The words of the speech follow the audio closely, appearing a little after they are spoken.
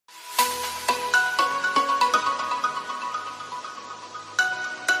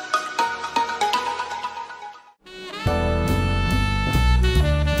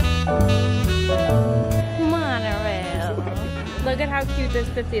how cute this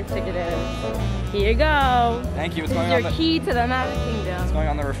 50th ticket is. Here you go. Thank you. It's This going is on your the, key to the Magic Kingdom. it's going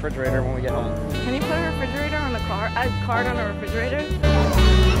on the refrigerator when we get home. Can you put a refrigerator on the car? A card on a refrigerator?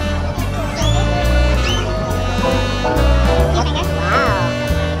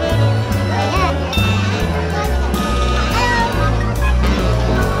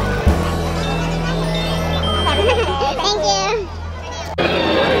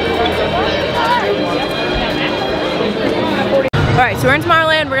 Alright, so we're in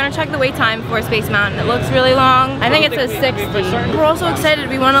Tomorrowland. We're gonna check the wait time for Space Mountain. It looks really long. I think it says 60. We're also excited.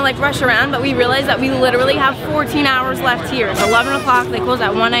 We wanna like rush around, but we realize that we literally have 14 hours left here. It's 11 o'clock, they close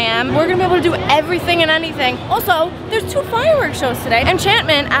at 1 a.m. We're gonna be able to do everything and anything. Also, there's 2 fireworks shows today.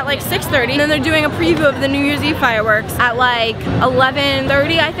 Enchantment at like 6:30, and then they're doing a preview of the New Year's Eve fireworks at like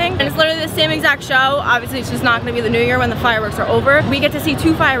 11:30, I think. And it's literally the same exact show. Obviously, it's just not gonna be the New Year when the fireworks are over. We get to see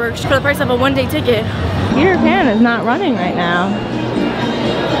 2 fireworks for the price of a 1-day ticket. Peter Pan is not running right now.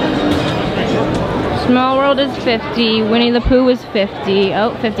 Small World is 50, Winnie the Pooh is 50,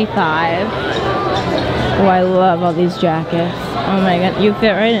 oh, 55. Oh, I love all these jackets. Oh my god, you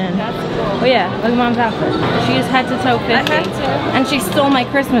fit right in. Oh yeah, look at Mom's outfit. She is head to toe 50. I had to. And she stole my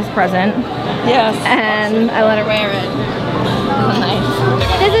Christmas present. Yes. And I let her wear it.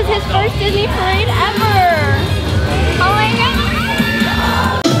 Nice. This is his first Disney parade ever. Oh my god.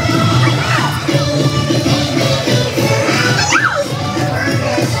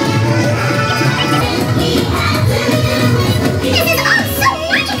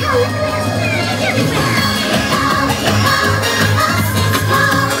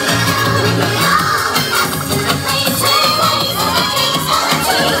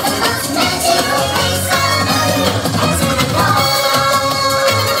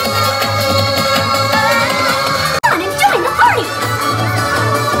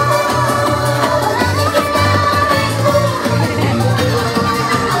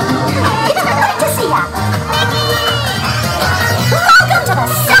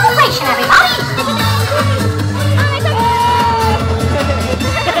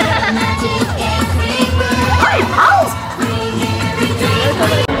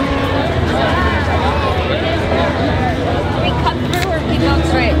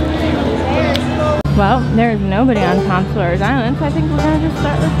 Well, there's nobody on Tom Sawyer's Island, so I think we're gonna just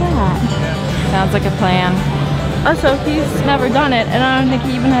start with that. Sounds like a plan. Also, he's never done it, and I don't think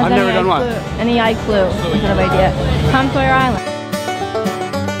he even has any clue sort of idea. Tom Sawyer Island.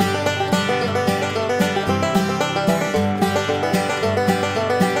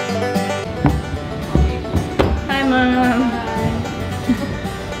 Hi, Mom.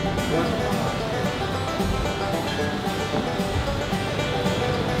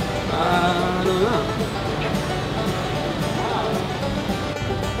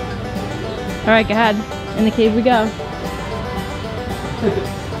 Alright, go ahead. In the cave we go.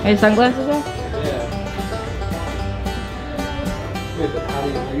 Are your sunglasses on? Yeah. Wait, but how do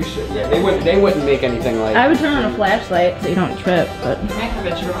you sure? Yeah, they wouldn't make anything like. I would turn on a flashlight so you don't trip, but. I have a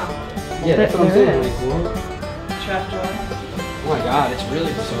drop. Yeah, that's what I'm saying. Like, Trap door. oh my god, it's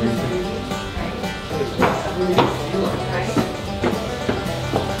really so easy.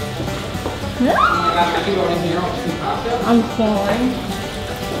 I'm falling.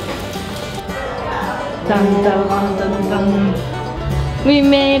 Dun, dun, dun, dun. We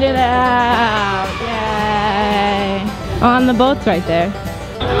made it out! Yay! Oh, on the boat's right there.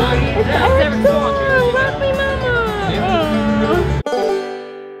 It's Erica! Rock me, Mama!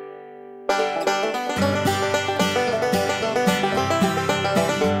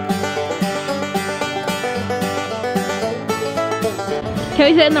 Can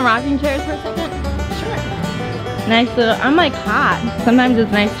we sit in the rocking chairs for a second? Nice little, I'm like hot. Sometimes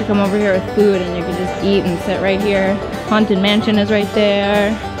it's nice to come over here with food and you can just eat and sit right here. Haunted Mansion is right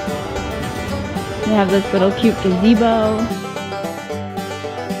there. We have this little cute gazebo.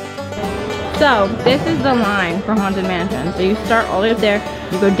 So this is the line for Haunted Mansion. So you start all the way up there,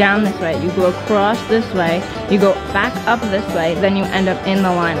 you go down this way, you go across this way, you go back up this way, then you end up in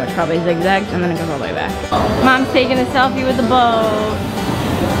the line, which probably zigzags, and then it goes all the way back. Mom's taking a selfie with the boat.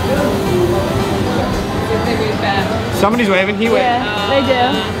 Somebody's waving. He waved. Yeah, they do.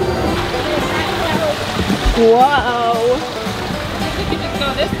 Whoa. You could just go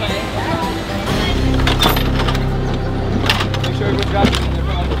this way. Make sure everyone's got it in their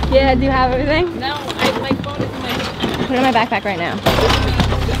phone. Yeah, do you have everything? No, my phone is in my. Put it in my backpack right now.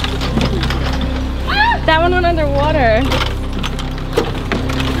 Ah, that one went underwater.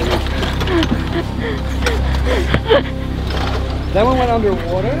 That one went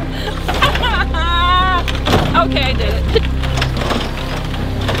underwater? Okay, I did it.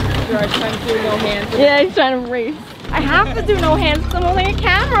 George trying to do no hands. Yeah, he's trying to race. I have to do no hands because I'm holding a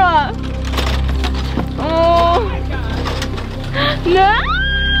camera. Oh. No!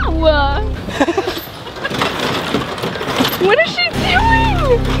 What is she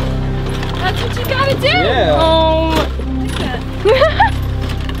doing? That's what you gotta do. Yeah. Oh.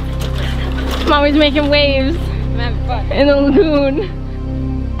 Mommy's making waves in the lagoon.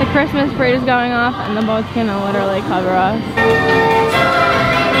 The Christmas parade is going off and the boat's gonna literally cover us.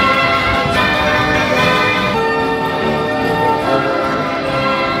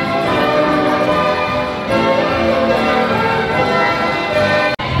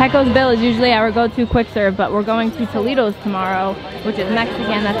 Pecos Bill is usually our go-to quick serve, but we're going to Toledo's tomorrow, which is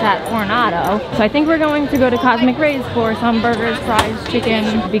Mexican, that's at Coronado. So I think we're going to go to Cosmic Rays for some burgers, fries,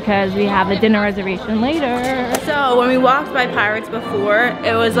 chicken, because we have a dinner reservation later. So when we walked by Pirates before,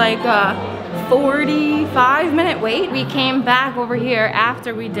 it was like a 45-minute wait. We came back over here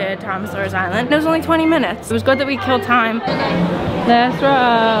after we did Tom Sawyer's Island. It was only 20 minutes. It was good that we killed time. Last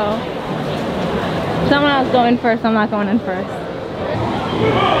row. Someone else going first, I'm not going in first.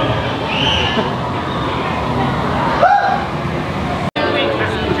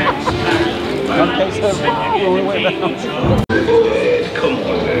 Come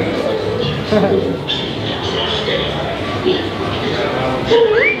on now.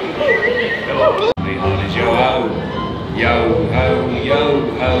 Yo ho, yo ho, yo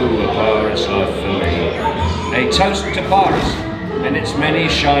ho, a pirate's life for me. A toast to Paris and its many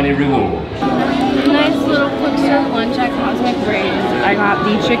shiny rewards. Nice little quick serve lunch at Cosmic Rays. I got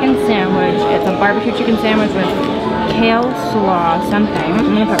the chicken sandwich. It's a barbecue chicken sandwich with kale slaw something.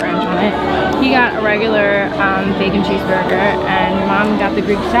 I'm gonna put ranch on it. He got a regular bacon cheeseburger and Mom got the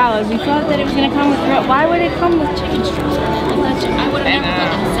Greek salad. We thought that it was gonna come with why would it come with chicken strips? I would have never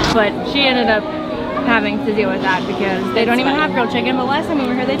gotten salad. But she ended up having to deal with that because they don't even have grilled chicken, but last time we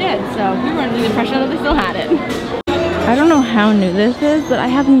were here they did. So we were under the impression that they still had it. I don't know how new this is, but I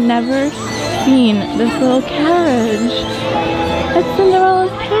have never seen this little carriage. It's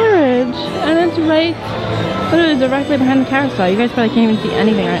Cinderella's carriage, and it's right, literally directly behind the carousel. You guys probably can't even see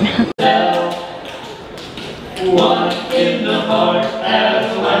anything right now. One in the heart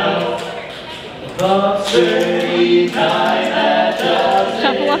as well.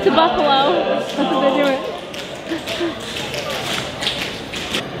 Shuffle up to Buffalo. That's what they do it.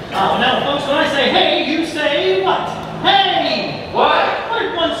 Now, folks, when I say hey, you say what? Hey! What? What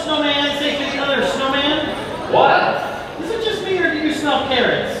did one snowman say to the other snowman? What? Is it just me or do you smell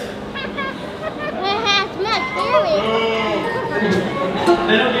carrots?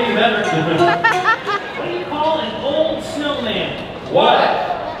 They don't get any better. What do you call an old snowman? What?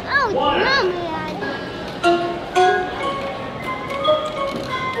 Oh, snowman.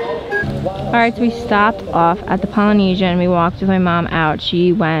 Alright, so we stopped off at the Polynesian. We walked with my mom out.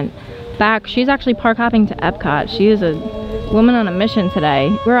 She went back. She's actually park hopping to Epcot. She is a woman on a mission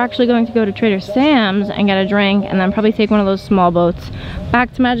today. We're actually going to go to Trader Sam's and get a drink and then probably take one of those small boats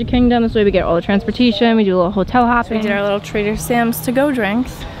back to Magic Kingdom. This way we get all the transportation. We do a little hotel hopping. So we did our little Trader Sam's to-go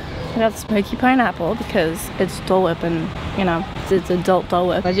drinks. I got spiky pineapple because it's Dole Whip and, you know, it's adult Dole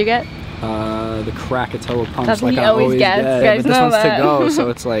Whip. What'd you get? The Krakatoa punch. That's what like he I always gets. get. You guys but this know one's that. to go, so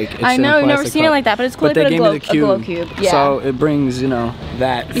it's like it's I know, in a I've never plastic seen it cup. like that, but it's cool But they they put gave me the a glow cube. Yeah. So it brings, you know,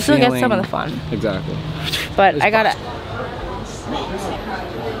 that You still feeling. get some of the fun. Exactly. But I got it.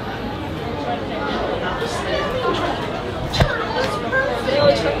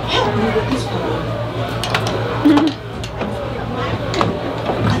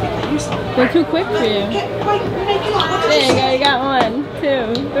 They're too quick for you. There you go, you got 1,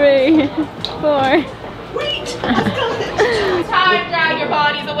 2, 3, 4. Time, drag your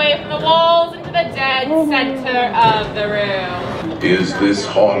bodies away from the walls into the dead center of the room. Is this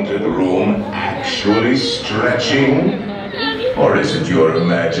haunted room actually stretching? Or is it your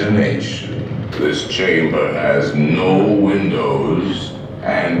imagination? This chamber has no windows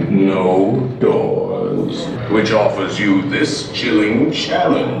and no doors, which offers you this chilling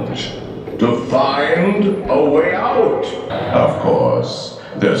challenge to find a way out. Of course,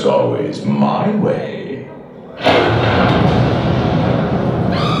 there's always my way.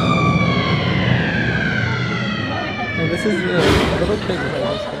 This is the little pig.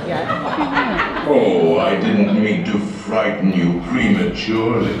 Yeah. Oh, I didn't mean to frighten you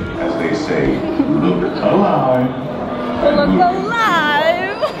prematurely. As they say, look alive. Look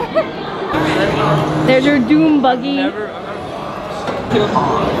alive! There's your doom buggy.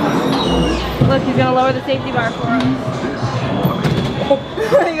 Look, he's gonna lower the safety bar for us.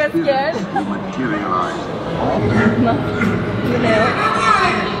 You got scared? No. You nailed it.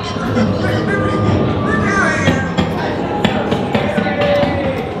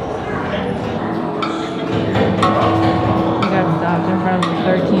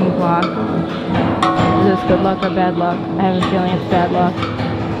 Is this good luck or bad luck? I have a feeling it's bad luck.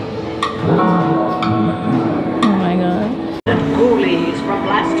 Oh my god. Ghoulies from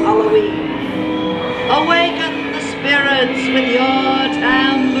last Halloween. Awaken the spirits with your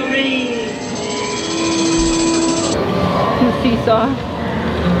tambourine. The seesaw.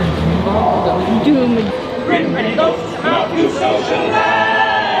 Doom. Ready, go.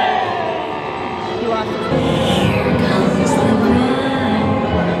 You lost it. Here comes the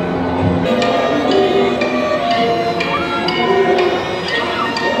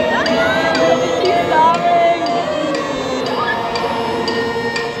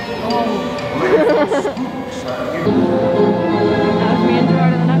That was me and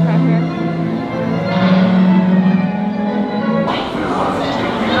Gerard in the Nutcracker.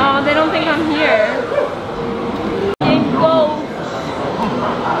 Oh, they don't think I'm here. It goes.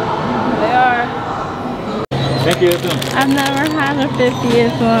 They are. Thank you. I've never had a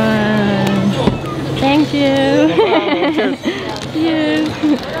 50th one. Thank you. Cheers.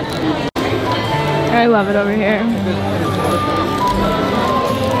 I love it over here.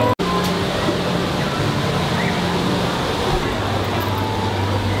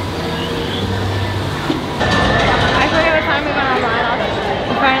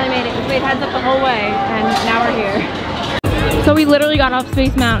 Finally made it. We played heads up the whole way and now we're here. So we literally got off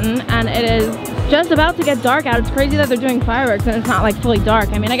Space Mountain and it is just about to get dark out. It's crazy that they're doing fireworks and it's not like fully dark.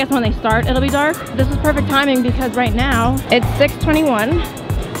 I mean, I guess when they start it'll be dark. This is perfect timing because right now it's 6:21.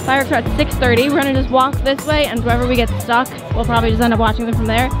 Fireworks are at 6:30. We're gonna just walk this way and wherever we get stuck, we'll probably just end up watching them from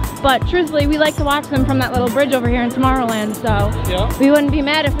there. But truthfully, we like to watch them from that little bridge over here in Tomorrowland, so yeah. We wouldn't be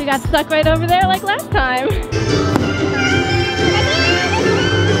mad if we got stuck right over there like last time.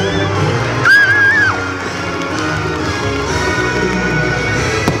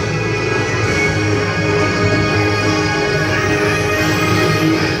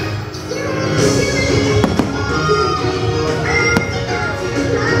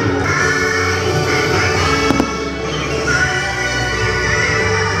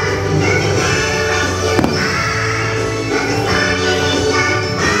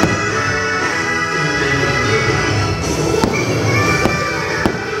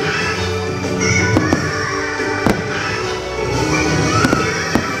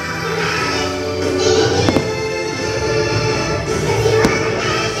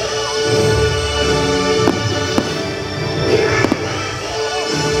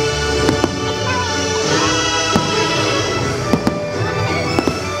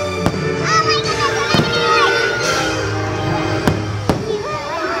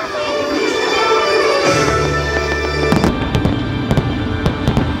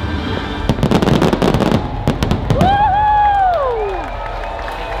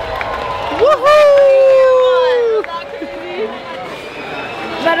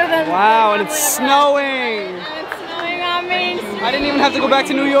 Wow, and it's snowing! It's snowing on Main Street. I didn't even have to go back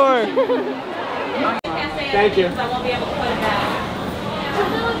to New York. Thank you.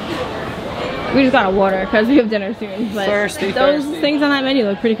 We just got a water because we have dinner soon. But Thirsty. Those things on that menu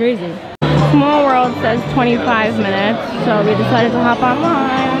look pretty crazy. Small World says 25 minutes, so we decided to hop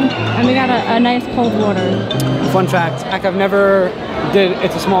online. And we got a nice cold water. Fun fact, I've never did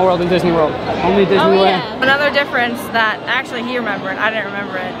It's a Small World in Disney World. Only Disneyland. Oh yeah. Another difference that actually he remembered, I didn't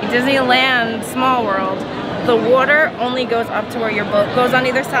remember it. Disneyland Small World, the water only goes up to where your boat goes on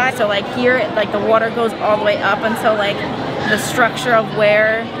either side. So like here, like the water goes all the way up until like the structure of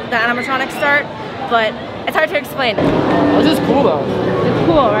where the animatronics start. But it's hard to explain. This is cool though. It's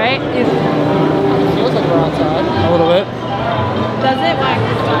cool, right? It feels like we're outside a little bit. Does it?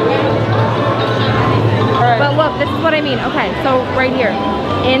 Alright. But look, this is what I mean. Okay, so right here.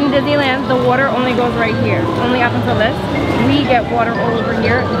 In Disneyland, the water only goes right here. Only up until this. We get water all over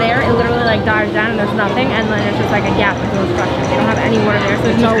here. There, it literally like dives down and there's nothing. And then it's just like a gap into the structure. They don't have any water there.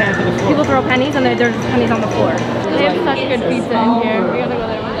 So there's no... People throw pennies and there's just pennies on the floor. They have such good pizza in here. We gotta go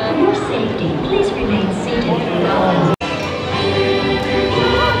there one day. For safety, please remain seated.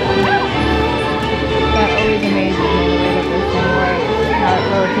 That always amazes me, the way that this thing works. How it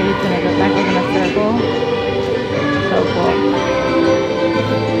rotates and it goes back like in a circle. So cool.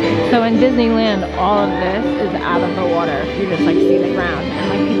 So in Disneyland, all of this is out of the water. You just like see the ground. And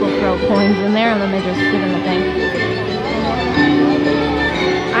like people throw coins in there and then they just sit in the thing.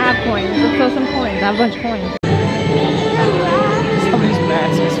 I have coins. Let's throw some coins. I have a bunch of coins. Somebody's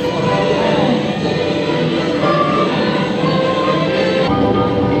mask is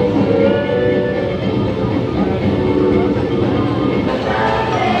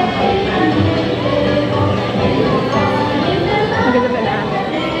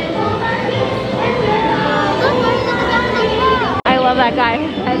that guy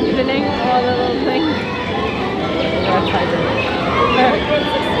head spinning, all the little things.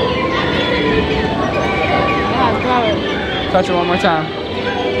 Yeah, grab it. Touch it one more time.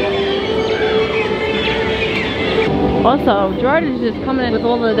 Also, Gerard is just coming in with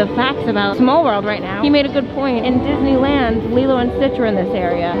all the facts about Small World right now. He made a good point. In Disneyland, Lilo and Stitch are in this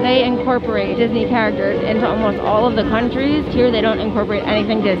area. They incorporate Disney characters into almost all of the countries. Here they don't incorporate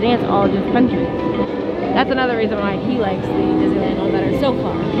anything Disney, it's all just countries. That's another reason why he likes the Disneyland one better so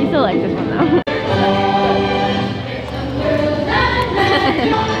far. He still likes this one though.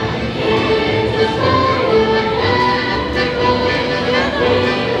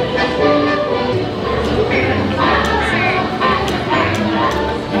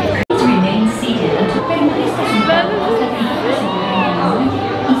 Remain seated until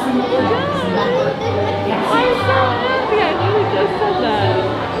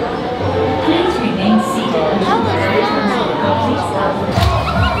please remain seated until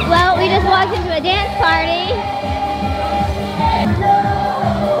Well, we just walked into a dance party.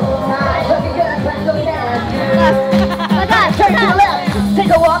 Look up, turn to the left,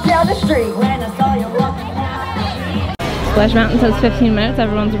 take a walk down the street. When I saw you walking down the street. Splash Mountain says 15 minutes,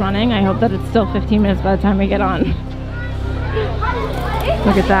 everyone's running. I hope that it's still 15 minutes by the time we get on.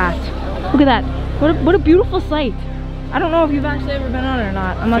 Look at that. Look at that. What a beautiful sight. I don't know if you've actually ever been on it or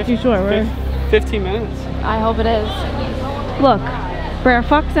not. I'm not too sure. 15 minutes. I hope it is. Look, Brer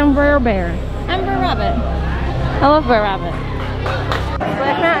Fox and Brer Bear. And Brer Rabbit. I love Brer Rabbit.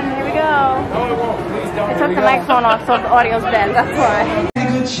 Splash Mountain, here we go. I took the microphone off so the audio's dead, that's why.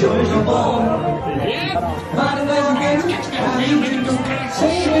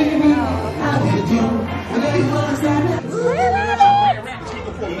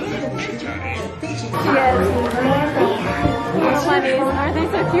 Yes. Funny. Aren't they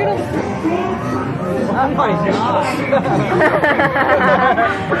so cute? Oh my god.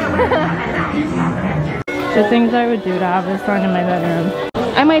 The things I would do to have this song in my bedroom.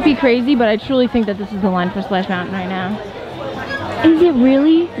 I might be crazy, but I truly think that this is the line for Splash Mountain right now. Is it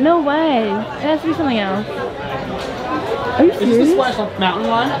really? No way. It has to be something else. Are you serious? Is this the Splash Mountain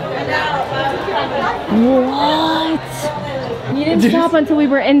line? What? You didn't stop until we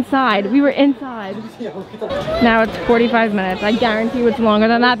were inside. We were inside. Now it's 45 minutes. I guarantee you it's longer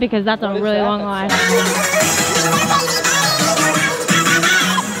than that because that's a really long line.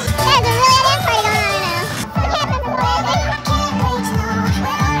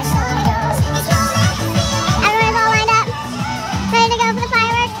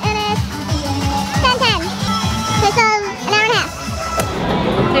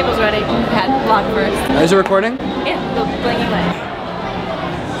 Table's ready. Had vlog first. Is it recording? Yeah, the blinky light.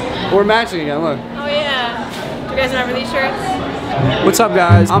 We're matching again, look. Oh yeah. Do you guys remember these shirts? What's up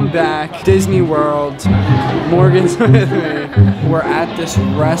guys? I'm back. Disney World. Morgan's with me. We're at this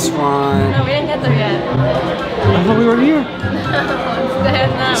restaurant. No, we didn't get there yet. I thought we were here.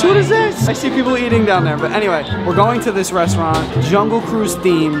 So So what is this? I see people eating down there. But anyway, we're going to this restaurant. Jungle Cruise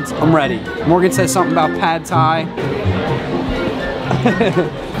themed. I'm ready. Morgan says something about pad thai.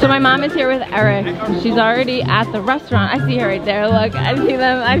 So my mom is here with Eric. She's already at the restaurant. I see her right there. Look, I see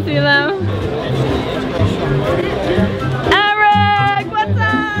them. I see them. Eric, what's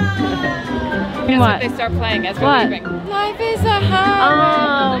up? What? They start playing as we're leaving. Life is a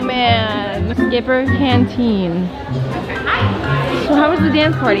highway. Oh man. Skipper Canteen. So how was the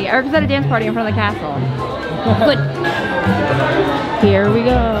dance party? Eric was at a dance party in front of the castle. Good. Here we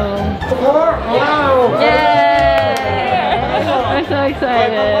go. Wow! Yay! I'm so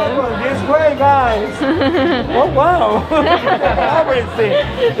excited. This way, guys. Oh wow! Everything.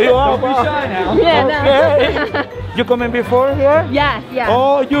 You are shy now. Yeah, okay. You coming before here? Yes, yes.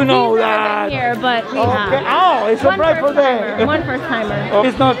 Oh, you know He's that. never been here, but we Okay. have. Oh, it's a One surprise for first timer. them. One first timer. Oh,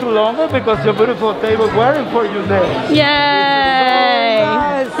 it's not too long because your beautiful table waiting for you there. Yay!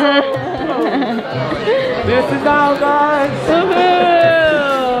 Nice. This is now, guys.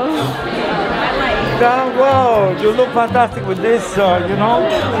 Wow, you look fantastic with this, you know.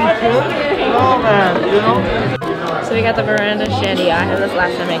 Oh man, you know. So we got the veranda shandy. I had this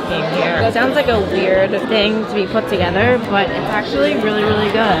last time I came here. It sounds like a weird thing to be put together, but it's actually really,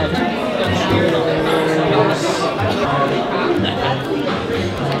 really good.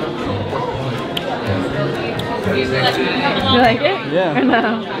 You like it? Yeah. Or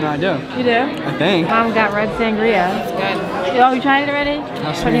no? No, I do. You do? I think. Mom got red sangria. It's good. Oh, you tried it already?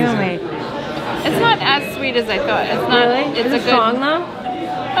 How What do you sweet is make? It's not as sweet as I thought. It's not Really? It's Is a it strong good. though?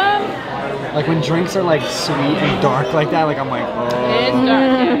 Like when drinks are like sweet and dark like that, like I'm like, oh, It is dark.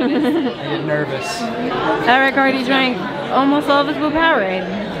 Yeah, it is. I get nervous. Eric already drank almost all of his blue Powerade.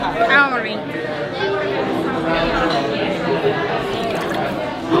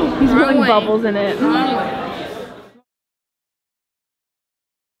 Wrong way. bubbles in it. Wrong way.